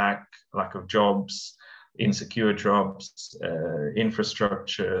move back, lack of jobs, insecure jobs,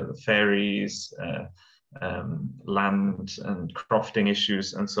 infrastructure, ferries, land and crofting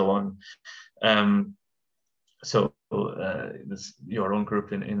issues, and so on. So your own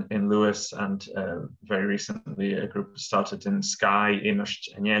group in Lewis, and very recently a group started in Skye,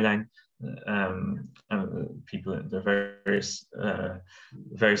 Misneachd and Yelling, and people, there are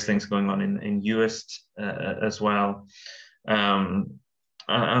various things going on in Uist as well. And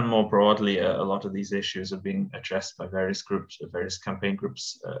more broadly, a lot of these issues are being addressed by various groups, various campaign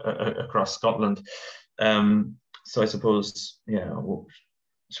groups across Scotland. So I suppose,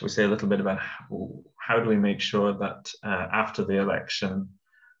 should we say a little bit about how do we make sure that after the election,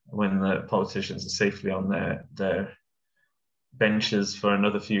 when the politicians are safely on their benches for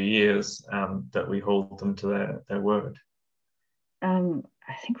another few years, that we hold them to their word? I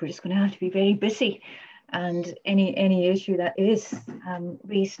think we're just going to have to be very busy, and any issue that is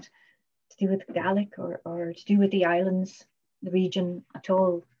raised to do with Gaelic or to do with the islands, the region at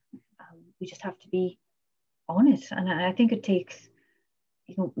all, we just have to be on it. And I think it takes,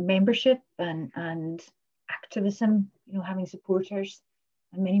 membership and activism, having supporters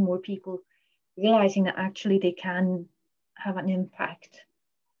and many more people realizing that actually they can have an impact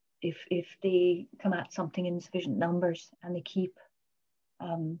if they come at something in sufficient numbers and they keep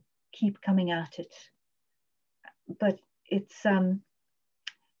coming at it. But it's I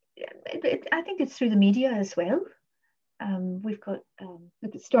think it's through the media as well. We've got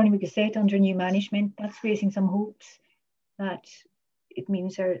the Stornoway Gazette under new management. That's raising some hopes that it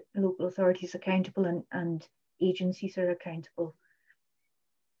means our local authorities accountable and agencies are accountable.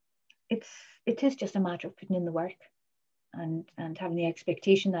 It is just a matter of putting in the work and having the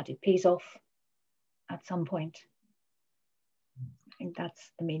expectation that it pays off at some point. I think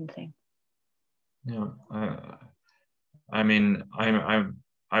that's the main thing. Yeah, I mean, I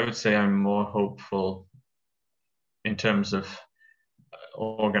would say I'm more hopeful in terms of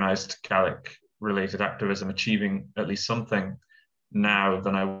organised Gaelic related activism achieving at least something now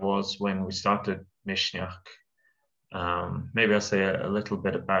than I was when we started Misneachd. Maybe I'll say a little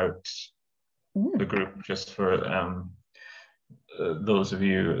bit about the group, just for those of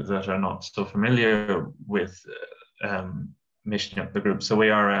you that are not so familiar with Misneachd, the group. So we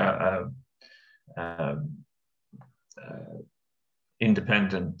are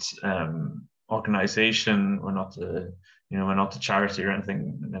independent organization. We're not a we're not a charity or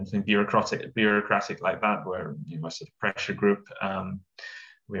anything bureaucratic like that. We're a sort of pressure group.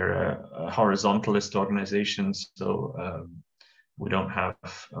 We're a horizontalist organization, so we don't have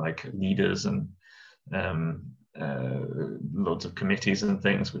like leaders and loads of committees and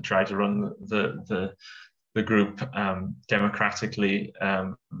things. We try to run the group democratically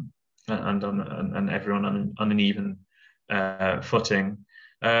and everyone on an even footing.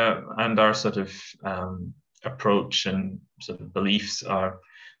 And our sort of approach and sort of beliefs are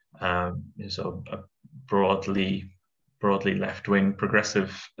sort of a broadly left-wing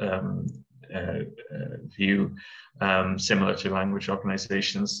progressive view, similar to language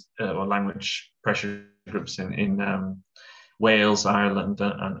organisations or language pressure groups in Wales, Ireland,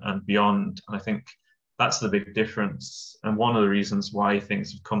 and beyond. And I think that's the big difference. And one of the reasons why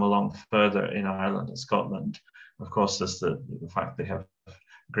things have come along further in Ireland and Scotland, of course, is the fact they have a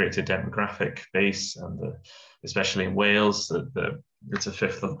greater demographic base, and especially in Wales, it's a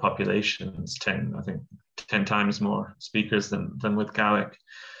fifth of the population. It's 10 times more speakers than with Gaelic.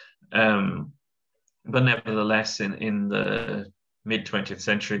 But nevertheless, in the mid-20th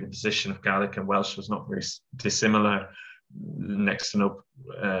century, the position of Gaelic and Welsh was not very dissimilar. Next to no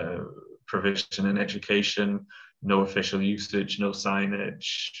provision in education, no official usage, no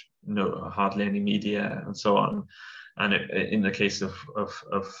signage, hardly any media, and so on. And in the case of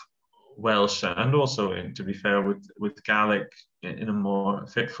Welsh, and also, to be fair, with Gaelic in a more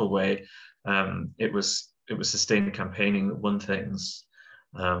fitful way, it was sustained campaigning that won things.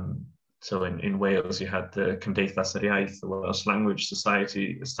 So in Wales, you had the Cymdeithas yr Iaith, the Welsh Language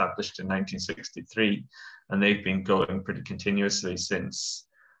Society, established in 1963, and they've been going pretty continuously since.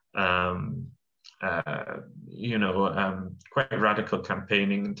 Quite radical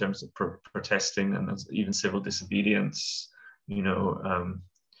campaigning in terms of protesting and even civil disobedience,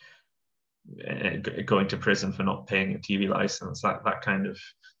 going to prison for not paying a TV license, that kind of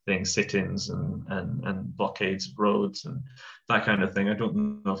thing, sit-ins and blockades of roads and that kind of thing. I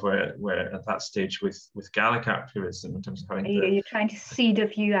don't know if we're at that stage with Gaelic activism in terms of having. You're trying to seed a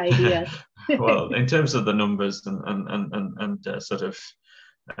few ideas. Well, in terms of the numbers and sort of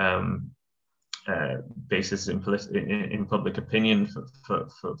basis in public opinion for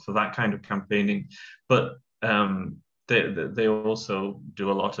that kind of campaigning, but they also do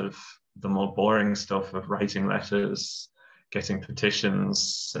a lot of the more boring stuff of writing letters, getting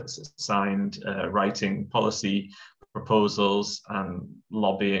petitions signed, writing policy proposals, and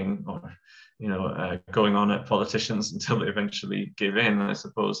lobbying, or going on at politicians until they eventually give in, I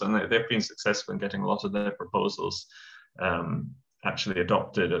suppose. And they've been successful in getting a lot of their proposals actually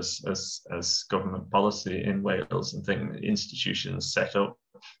adopted as government policy in Wales, and institutions set up,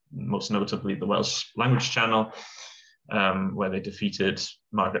 most notably the Welsh Language Channel, where they defeated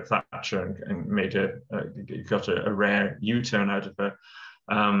Margaret Thatcher and got a rare U-turn out of her.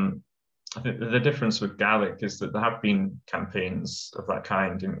 I think the difference with Gaelic is that there have been campaigns of that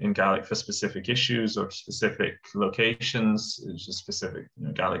kind in Gaelic for specific issues or specific locations, just specific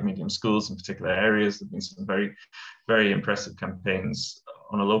Gaelic medium schools in particular areas. There have been some very, very impressive campaigns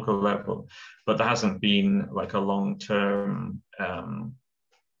on a local level, but there hasn't been like a long-term,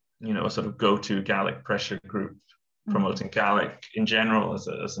 a sort of go-to Gaelic pressure group promoting Gaelic in general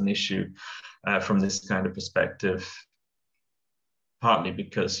as an issue from this kind of perspective. Partly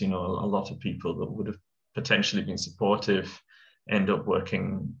because a lot of people that would have potentially been supportive end up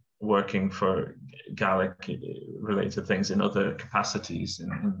working for Gaelic-related things in other capacities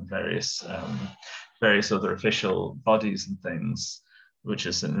in various other official bodies and things, which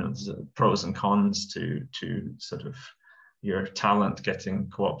is pros and cons to sort of your talent getting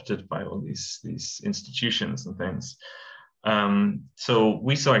co-opted by all these institutions and things. So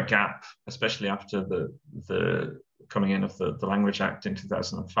we saw a gap, especially after the coming in of the Language Act in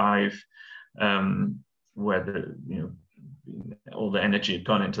 2005, where all the energy had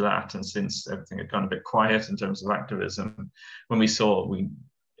gone into that, and since everything had gone a bit quiet in terms of activism, when we saw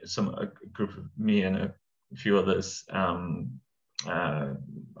a group of me and a few others. I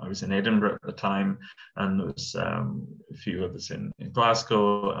was in Edinburgh at the time, and there was a few of us in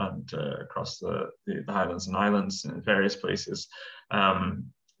Glasgow and across the Highlands and Islands in various places.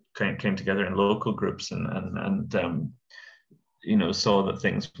 Came together in local groups and saw that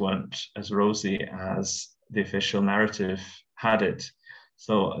things weren't as rosy as the official narrative had it.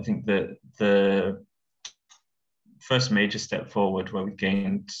 So I think that the first major step forward where we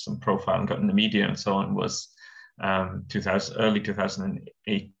gained some profile and got in the media and so on was early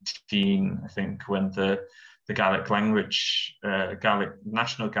 2018, I think, when the the Gaelic language,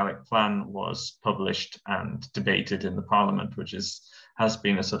 National Gaelic Plan was published and debated in the Parliament, which has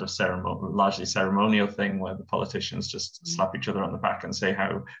been a sort of largely ceremonial thing where the politicians just slap each other on the back and say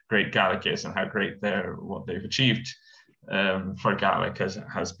how great Gaelic is and how great what they've achieved for Gaelic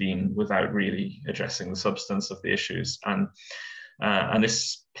has been, without really addressing the substance of the issues. And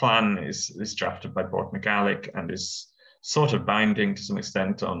this plan is drafted by Bord na Gaelic and is sort of binding to some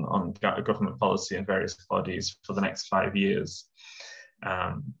extent on government policy and various bodies for the next 5 years.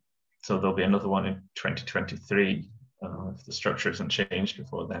 So there'll be another one in 2023 if the structure isn't changed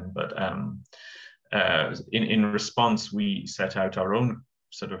before then. But in response, we set out our own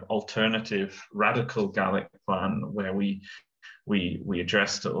sort of alternative radical Gaelic plan where we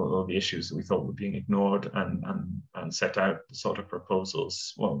addressed all the issues that we thought were being ignored and set out the sort of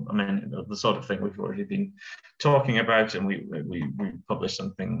proposals. Well, I mean, the sort of thing we've already been talking about, and we published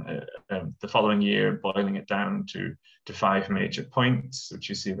something the following year, boiling it down to 5 major points, which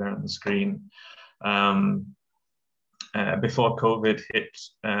you see there on the screen. Before COVID hit,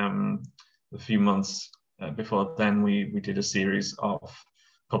 a few months before then, we did a series of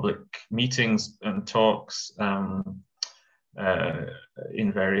public meetings and talks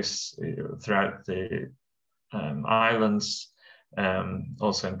in various throughout the islands,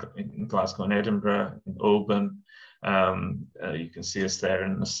 also in Glasgow and Edinburgh, in Oban. You can see us there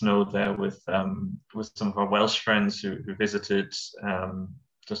in the snow there with some of our Welsh friends who visited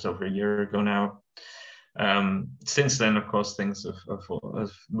just over a year ago now. Since then, of course, things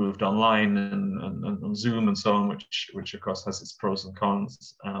have moved online and on Zoom and so on, which of course has its pros and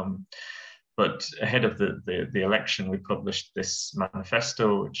cons. But ahead of the election, we published this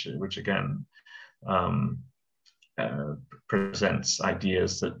manifesto, which again presents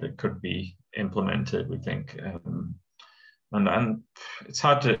ideas that could be implemented, we think. And it's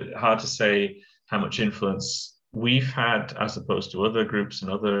hard to say how much influence we've had as opposed to other groups and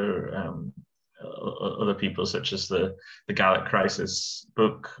other people, such as the Gaelic Crisis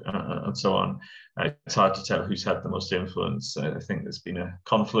book and so on. It's hard to tell who's had the most influence. I think there's been a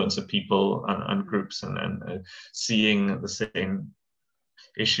confluence of people and groups and seeing the same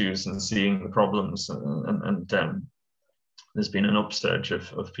issues and seeing the problems, and there's been an upsurge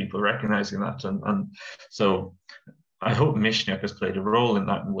of people recognizing that. And so I hope Misneachd has played a role in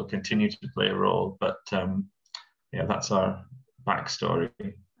that and will continue to play a role. But yeah, that's our backstory,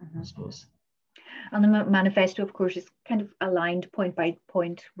 I suppose. And the manifesto, of course, is kind of aligned point by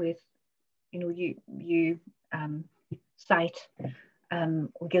point with, you cite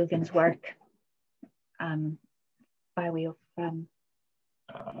Gilligan's work by way of giving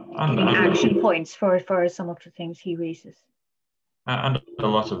action points for some of the things he raises. And a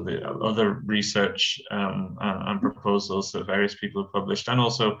lot of the other research and proposals that various people have published, and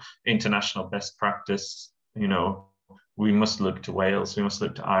also international best practice. We must look to Wales, we must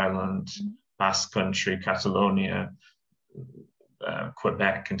look to Ireland, Basque Country, Catalonia,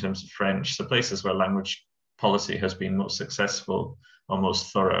 Quebec in terms of French, the places where language policy has been most successful or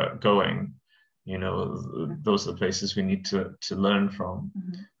most thorough going. Those are the places we need to learn from,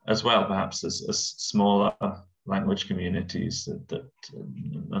 as well, perhaps as smaller language communities that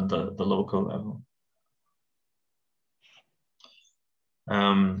and the local level.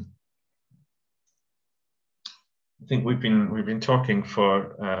 I think we've been talking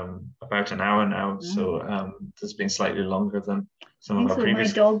for about an hour now, so it's been slightly longer than some of our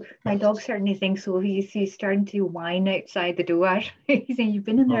previous. My dog certainly thinks so. He's starting to whine outside the door. He's saying, "You've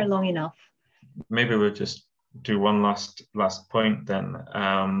been in there long enough." Maybe we'll just do one last point then.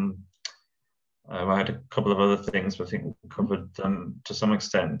 I had a couple of other things, but I think we covered them to some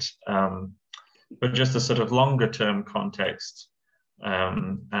extent. But just a sort of longer term context,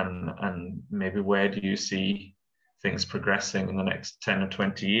 and maybe where do you see things progressing in the next 10 or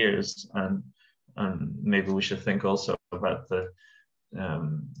 20 years, and maybe we should think also about the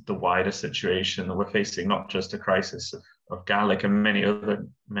wider situation that we're facing, not just a crisis of Gaelic and many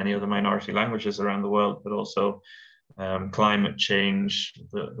other minority languages around the world, but also climate change,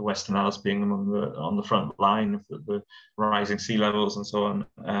 the Western Isles being on the front line of the rising sea levels and so on,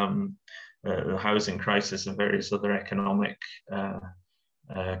 the housing crisis and various other economic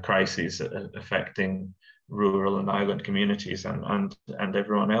crises affecting rural and island communities and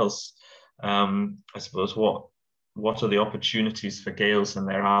everyone else. I suppose what are the opportunities for Gaels and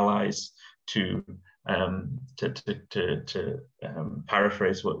their allies to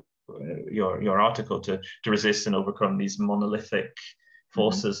paraphrase what your article, to resist and overcome these monolithic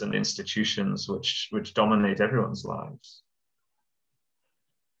forces and institutions which dominate everyone's lives?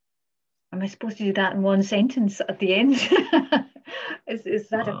 Am I supposed to do that in one sentence at the end? Is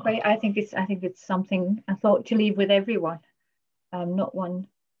that a quite? I think it's something, a thought to leave with everyone. Not one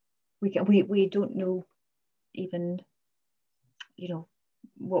we don't know even,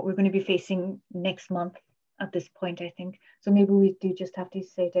 what we're going to be facing next month at this point, I think. So maybe we do just have to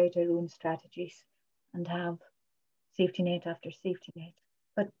set out our own strategies and have safety net after safety net.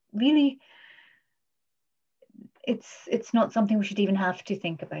 But really, it's not something we should even have to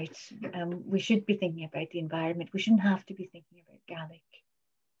think about. We should be thinking about the environment. We shouldn't have to be thinking about Gaelic.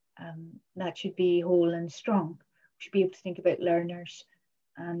 That should be whole and strong. We should be able to think about learners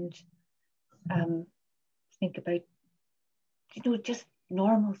and think about, just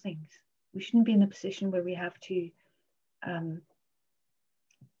normal things. We shouldn't be in a position where we have to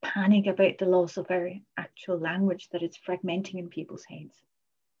panic about the loss of our actual language, that it's fragmenting in people's heads.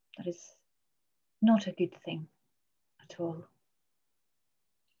 That is not a good thing at all.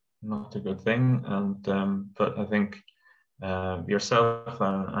 Not a good thing, and but I think yourself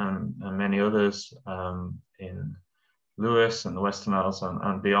and many others in Lewis and the Western Isles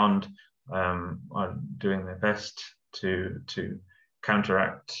and beyond are doing their best to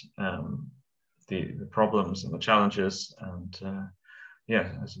counteract the problems and the challenges. And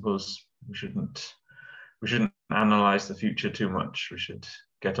I suppose we shouldn't analyze the future too much. We should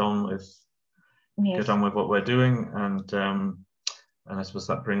get on with what we're doing, and I suppose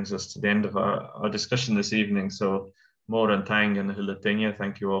that brings us to the end of our discussion this evening. So Mór an Taing and Hulatinha,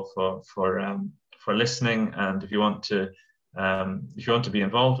 thank you all for listening. And if you want to be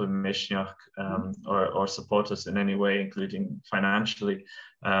involved with Misneachd or support us in any way, including financially,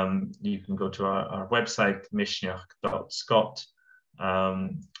 you can go to our website, misneachd.scot.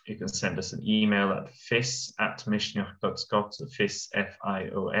 You can send us an email at fis@misneachd.scot, so FIS,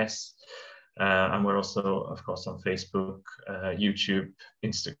 FIOS. And we're also, of course, on Facebook, YouTube,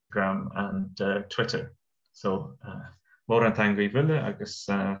 Instagram, and Twitter. So, Mór an Taing agus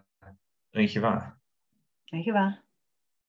Dankjewel. Dankjewel.